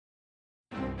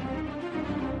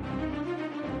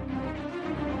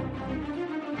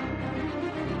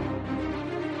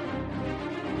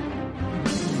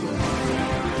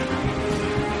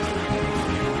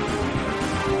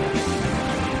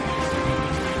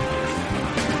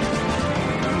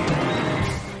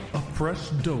fresh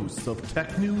dose of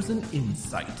tech news and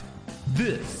insight.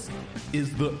 This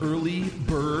is the Early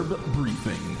Burb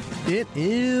Briefing. It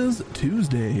is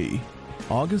Tuesday,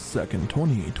 August 2nd,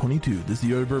 2022. This is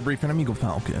the Early Burb Briefing. I'm Eagle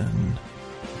Falcon.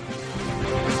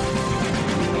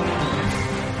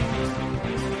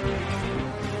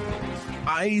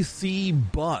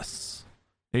 IC Bus,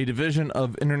 a division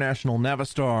of International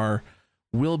Navistar,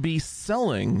 will be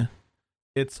selling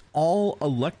its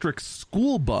all-electric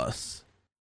school bus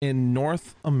in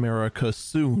North America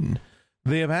soon.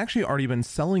 They have actually already been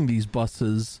selling these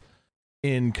buses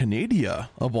in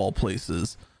Canada, of all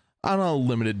places, on a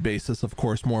limited basis, of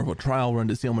course, more of a trial run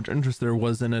to see how much interest there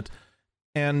was in it,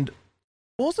 and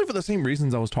mostly for the same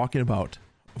reasons I was talking about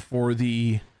for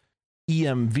the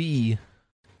EMV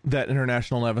that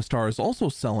International Navistar is also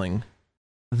selling.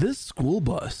 This school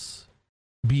bus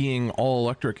being all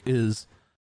electric is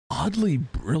oddly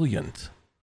brilliant.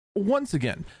 Once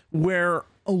again, where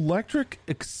electric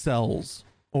excels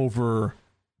over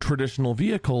traditional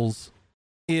vehicles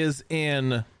is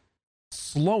in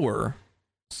slower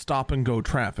stop and go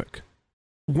traffic.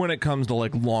 When it comes to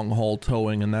like long haul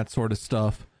towing and that sort of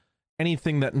stuff,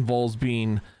 anything that involves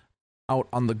being out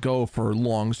on the go for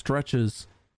long stretches,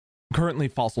 currently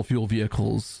fossil fuel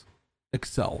vehicles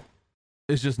excel.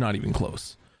 It's just not even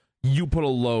close. You put a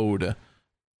load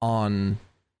on,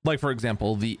 like for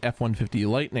example, the F-150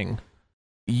 Lightning,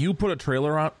 you put a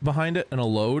trailer out behind it and a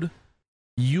load,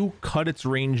 you cut its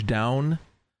range down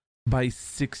by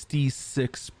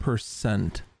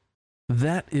 66%.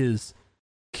 That is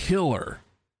killer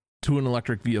to an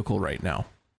electric vehicle right now.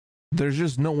 There's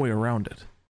just no way around it.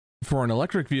 For an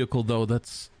electric vehicle, though,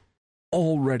 that's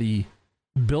already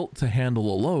built to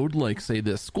handle a load, like say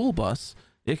this school bus,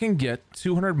 it can get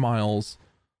 200 miles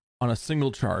on a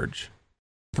single charge.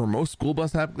 For most school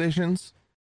bus applications,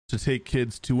 to take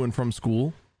kids to and from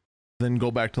school, then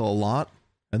go back to the lot,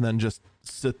 and then just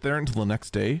sit there until the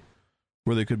next day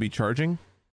where they could be charging,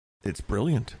 it's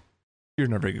brilliant. You're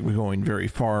never going very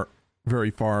far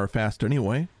fast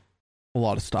anyway. A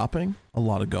lot of stopping, a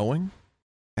lot of going,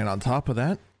 and on top of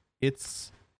that,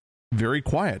 it's very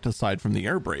quiet aside from the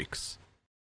air brakes.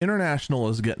 International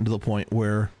is getting to the point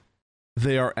where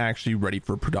they are actually ready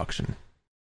for production.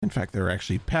 In fact, they're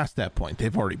actually past that point.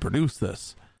 They've already produced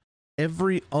this.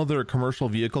 Every other commercial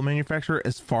vehicle manufacturer,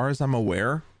 as far as I'm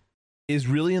aware, is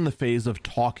really in the phase of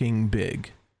talking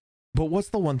big. But what's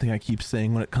the one thing I keep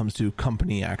saying when it comes to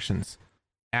company actions?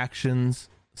 Actions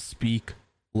speak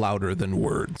louder than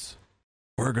words.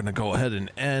 We're going to go ahead and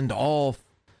end all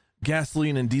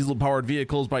gasoline and diesel powered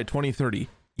vehicles by 2030.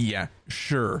 Yeah,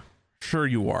 sure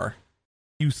you are.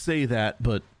 You say that,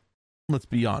 but let's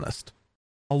be honest.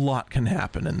 A lot can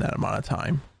happen in that amount of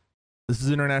time. This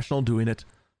is International doing it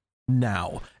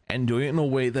now and doing it in a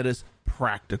way that is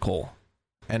practical.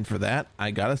 And for that,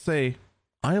 I gotta say,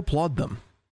 I applaud them.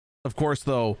 Of course,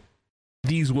 though,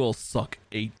 these will suck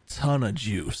a ton of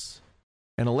juice.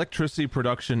 And electricity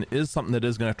production is something that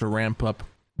is going to have to ramp up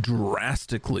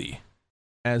drastically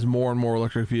as more and more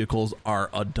electric vehicles are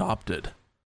adopted.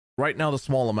 Right now, the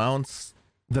small amounts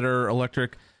that are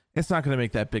electric, it's not going to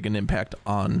make that big an impact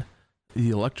on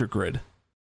the electric grid.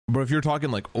 But if you're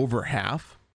talking like over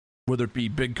half, whether it be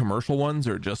big commercial ones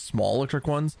or just small electric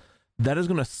ones, that is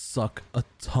going to suck a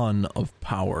ton of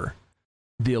power.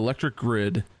 The electric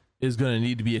grid is going to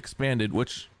need to be expanded,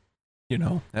 which, you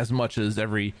know, as much as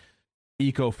every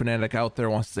eco fanatic out there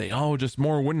wants to say, oh, just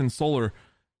more wind and solar,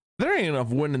 there ain't enough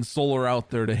wind and solar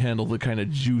out there to handle the kind of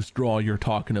juice draw you're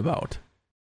talking about.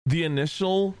 The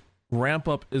initial ramp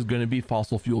up is going to be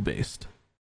fossil fuel based.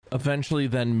 Eventually,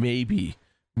 then maybe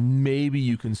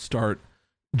you can start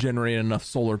generating enough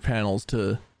solar panels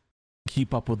to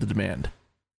keep up with the demand.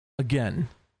 Again,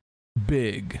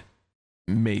 big,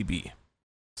 maybe.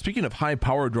 Speaking of high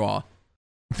power draw,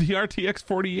 the RTX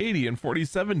 4080 and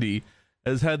 4070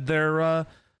 has had their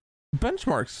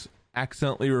benchmarks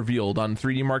accidentally revealed on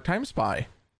 3D Mark Time Spy,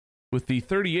 with the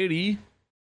 3080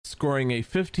 scoring a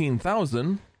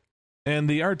 15,000 and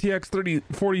the RTX the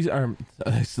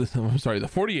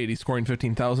 4080 scoring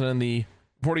 15,000 and the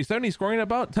 4070 scoring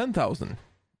about 10,000,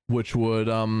 which would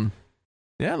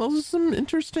those are some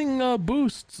interesting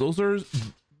boosts.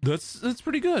 That's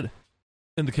pretty good.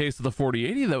 In the case of the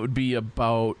 4080, that would be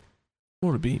about,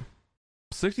 what would it be,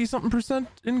 60 something percent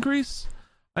increase.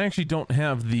 I actually don't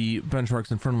have the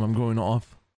benchmarks in front of me. I'm going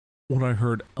off what I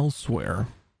heard elsewhere.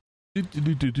 Yeah,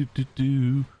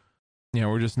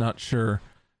 we're just not sure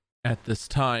at this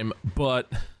time, but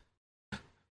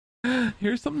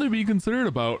here's something to be considered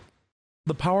about.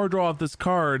 The power draw of this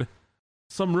card,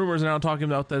 some rumors are now talking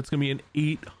about that it's going to be an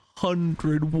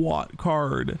 800 watt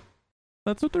card.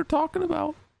 That's what they're talking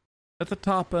about. at the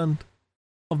top end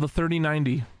of the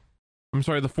 3090. I'm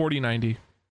sorry, the 4090.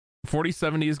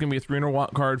 4070 is going to be a 300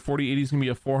 watt card. 4080 is going to be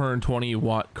a 420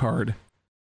 watt card,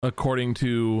 according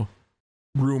to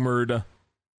rumored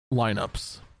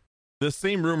lineups. This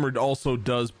same rumored also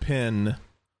does pin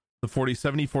the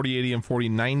 4070, 4080, and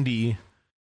 4090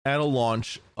 at a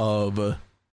launch of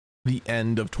the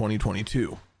end of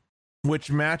 2022,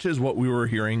 which matches what we were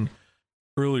hearing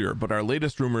earlier. But our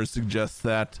latest rumors suggest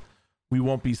that we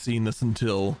won't be seeing this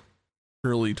until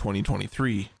early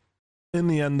 2023. In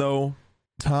the end, though,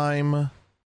 time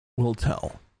will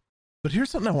tell. But here's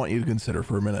something I want you to consider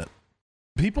for a minute.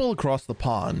 People across the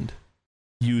pond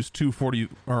use 240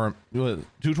 or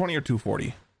 220 or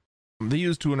 240. They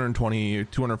use 220 or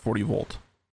 240 volt.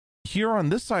 Here on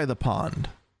this side of the pond,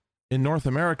 in North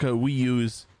America, we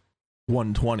use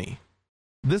 120.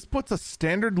 This puts a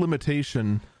standard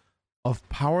limitation of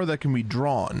power that can be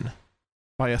drawn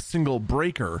by a single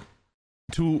breaker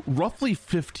to roughly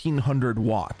 1500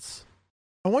 watts.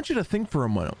 I want you to think for a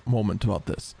moment about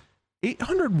this.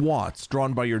 800 watts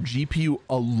drawn by your GPU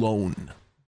alone.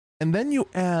 And then you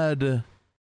add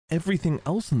everything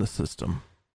else in the system.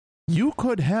 You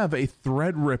could have a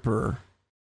Threadripper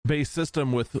based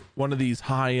system with one of these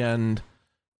high-end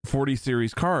 40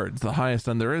 series cards, the highest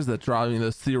end there is, that's drawing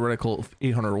this theoretical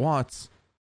 800 watts.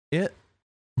 It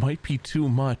might be too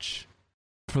much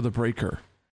for the breaker,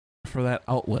 for that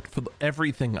outlet, for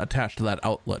everything attached to that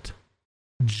outlet.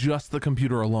 Just the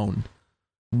computer alone,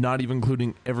 not even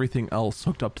including everything else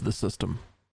hooked up to the system.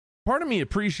 Part of me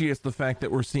appreciates the fact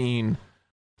that we're seeing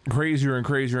crazier and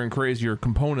crazier and crazier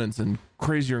components and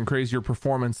crazier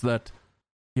performance that,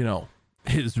 you know,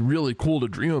 is really cool to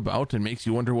dream about and makes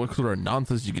you wonder what sort of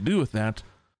nonsense you could do with that.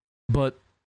 But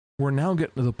we're now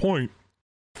getting to the point.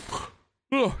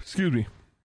 Oh, excuse me.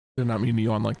 Did not mean to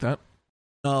yawn like that.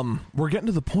 We're getting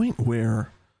to the point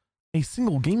where a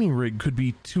single gaming rig could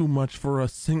be too much for a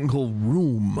single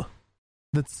room.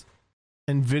 That's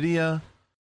NVIDIA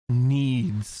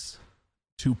needs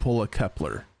to pull a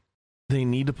Kepler. They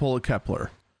need to pull a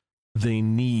Kepler. They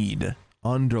need,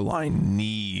 underline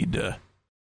need,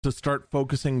 to start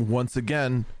focusing once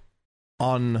again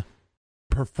on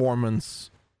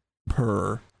performance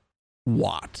per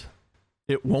watt.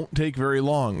 It won't take very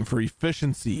long for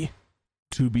efficiency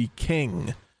to be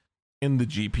king in the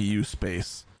GPU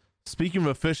space. Speaking of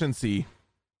efficiency,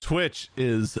 Twitch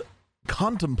is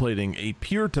contemplating a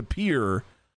peer-to-peer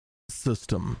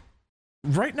system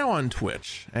right now on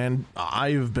Twitch, and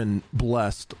I've been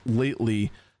blessed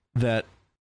lately that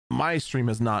my stream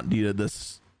has not needed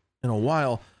this in a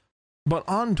while, but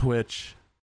on Twitch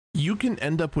you can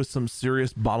end up with some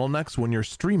serious bottlenecks when you're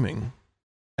streaming.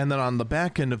 And then on the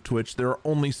back end of Twitch, there are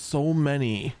only so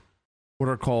many what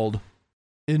are called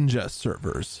ingest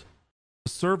servers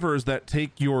that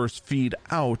take your feed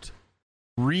out,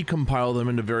 recompile them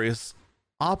into various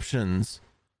options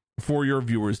for your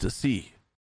viewers to see.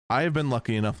 I have been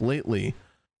lucky enough lately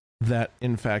that,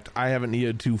 in fact, I haven't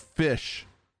needed to fish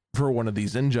for one of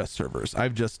these ingest servers.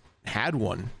 I've just had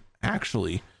one,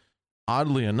 actually,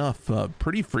 oddly enough,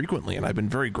 pretty frequently, and I've been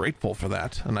very grateful for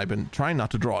that. And I've been trying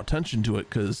not to draw attention to it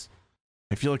because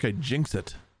I feel like I jinx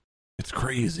it. It's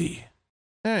crazy.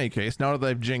 In any case, now that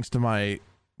I've jinxed my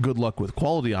good luck with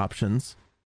quality options,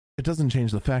 it doesn't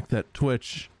change the fact that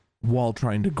Twitch, while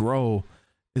trying to grow,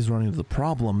 is running into the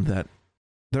problem that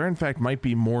there in fact might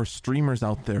be more streamers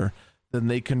out there than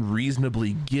they can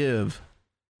reasonably give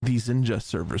these ingest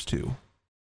servers to. You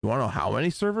want to know how many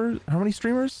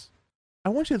streamers? I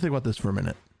want you to think about this for a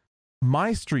minute.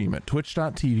 My stream at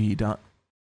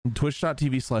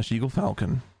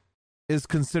twitch.tv/EagleFalcon is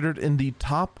considered in the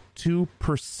top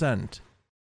 2%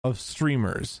 of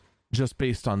streamers just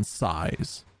based on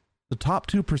size. The top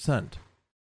 2%.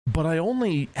 But I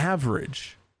only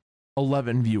average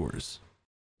 11 viewers.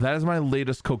 That is my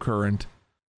latest concurrent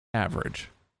average.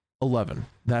 11.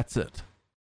 That's it.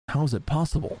 How is it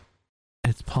possible?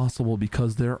 It's possible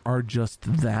because there are just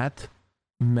that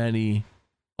many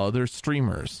other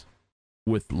streamers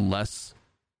with less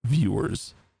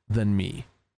viewers than me.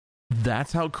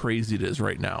 That's how crazy it is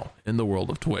right now in the world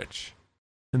of Twitch,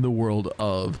 in the world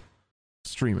of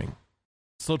streaming.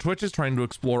 So Twitch is trying to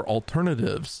explore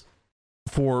alternatives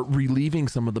for relieving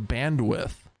some of the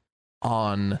bandwidth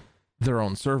on their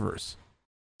own servers.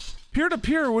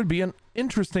 Peer-to-peer would be an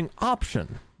interesting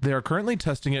option. They are currently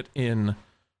testing it in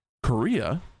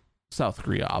Korea, South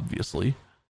Korea, obviously.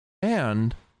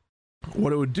 And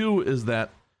what it would do is that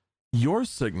your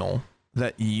signal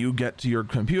that you get to your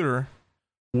computer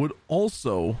would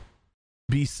also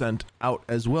be sent out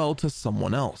as well to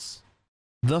someone else,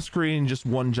 thus creating just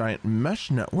one giant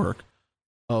mesh network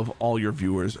of all your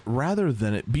viewers rather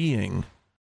than it being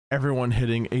everyone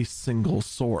hitting a single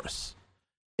source.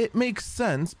 It makes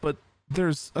sense, but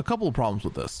there's a couple of problems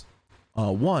with this.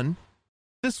 One,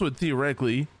 this would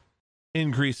theoretically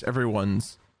increase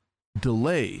everyone's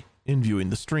delay in viewing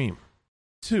the stream.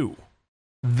 Two,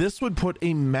 this would put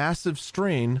a massive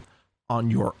strain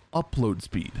on your upload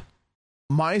speed.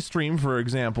 My stream, for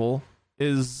example,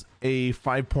 is a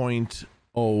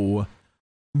 5.0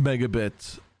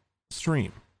 megabit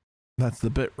stream. That's the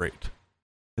bit rate.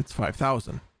 It's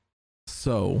 5,000.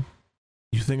 So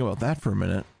you think about that for a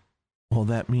minute. Well,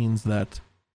 that means that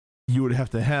you would have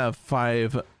to have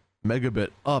 5 megabit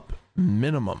up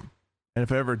minimum. And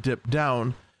if it ever dipped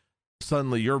down,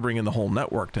 suddenly you're bringing the whole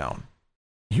network down.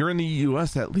 Here in the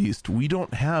US, at least, we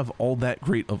don't have all that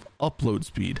great of upload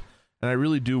speed. And I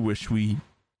really do wish we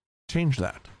changed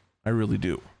that. I really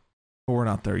do. But we're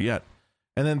not there yet.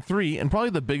 And then 3, and probably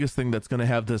the biggest thing that's going to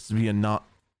have this via not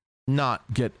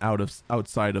get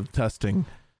outside of testing,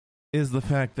 is the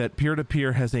fact that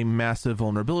peer-to-peer has a massive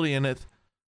vulnerability in it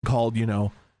called,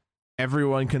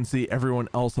 everyone can see everyone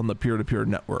else on the peer-to-peer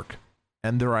network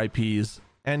and their IPs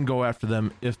and go after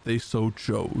them if they so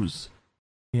chose.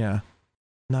 Yeah,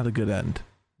 not a good end.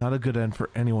 Not a good end for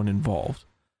anyone involved.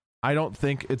 I don't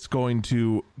think it's going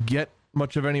to get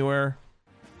much of anywhere,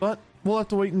 but we'll have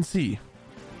to wait and see.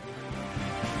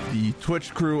 The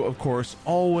Twitch crew, of course,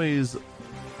 always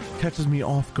catches me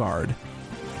off guard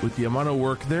with the amount of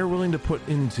work they're willing to put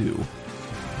into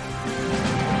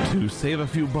to save a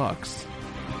few bucks,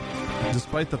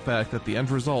 despite the fact that the end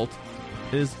result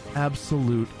is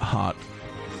absolute hot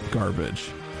garbage.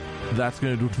 That's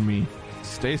going to do it for me.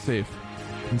 Stay safe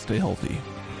and stay healthy.